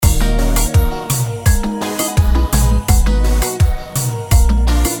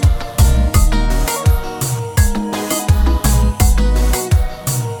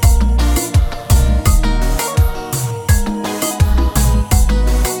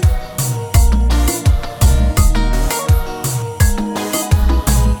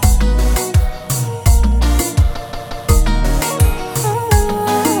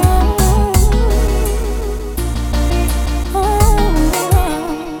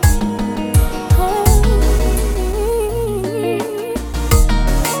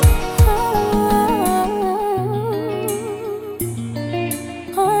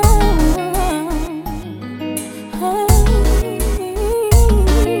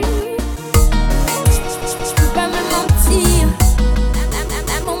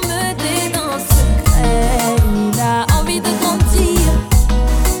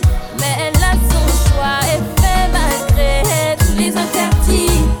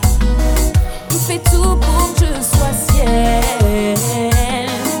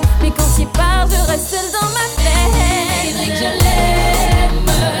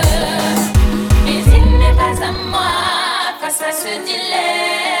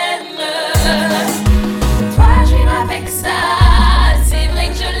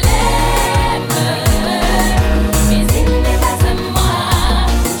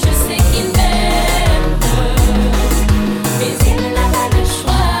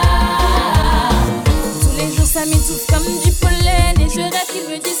Ça m'étouffe comme du pollen et je rêve qu'il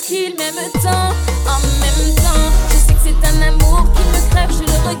me dise qu'il m'aime tant. En même temps, je sais que c'est un amour qui me crève. Je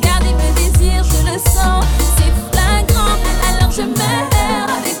le regarde, il me désire, je le sens. C'est flagrant, alors je meurs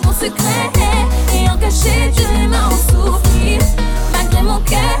avec mon secret. Et en cachette, je l'aime à en souffrir. Malgré mon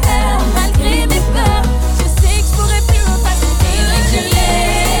cœur, malgré mes peurs, je sais que je pourrais plus me passer. C'est vrai que je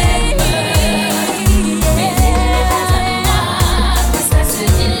l'aime, mais il n'est pas à moi. Face à ce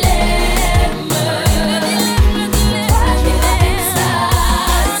dilemme, toi je vis avec ça.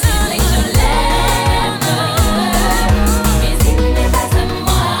 C'est vrai que je l'aime, mais il n'est pas à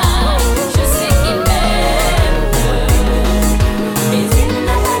moi. Je sais qu'il m'aime, mais il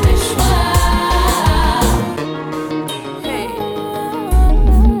n'a pas le choix.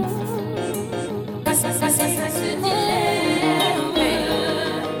 Face à ce dilemme, mais il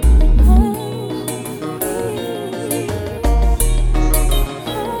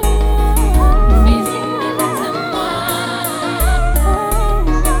n'est pas à moi.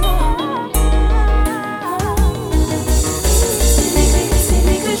 C'est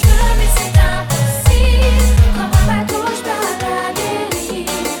lui que je veux, mais c'est impossible. Comme un bateau, je pars à la dérive.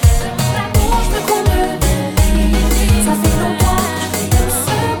 De mon amour, je me comble de vide. Ça fait longtemps que je crie au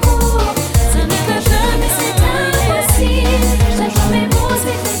secours. C'est lui que je veux, mais c'est impossible. Chaque jour mes mots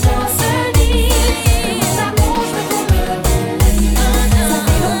s'écrivent dans ce lit. De mon amour, je me comble de vide. Ça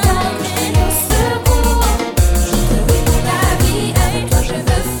fait longtemps que je crie au secours. Je te veux dans la vie, avec toi je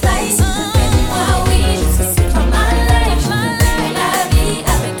veux fly. S'il te plaît, dis-moi oui, je sais c'est toi ma life. Je te veux dans la vie,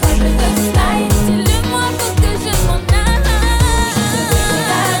 avec toi je veux fly. Dis-le-moi pour que je m'en aille. Je te veux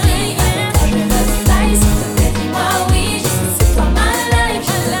dans la vie, avec toi je veux fly. S'il te plaît, dis-moi oui, je sais c'est toi ma life.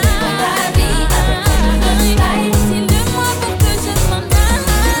 Je te veux dans la vie, avec toi je veux fly. Dis-le-moi pour que je m'en aille.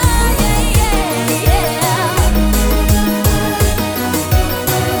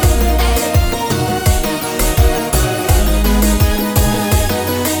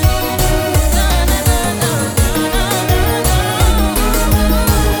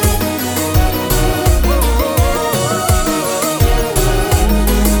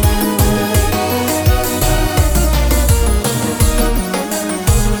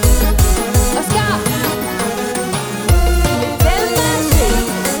 Oscar,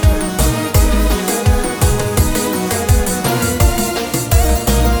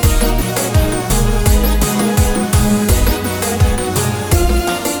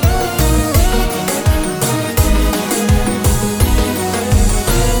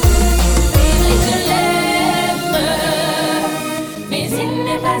 je l'aime, mais il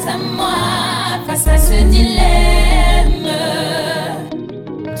n'est pas à moi. Face à ce dilemme,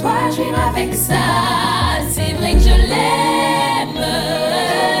 toi je vis avec ça. C'est vrai que je l'aime,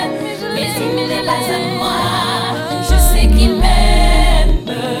 mais il n'est pas à moi.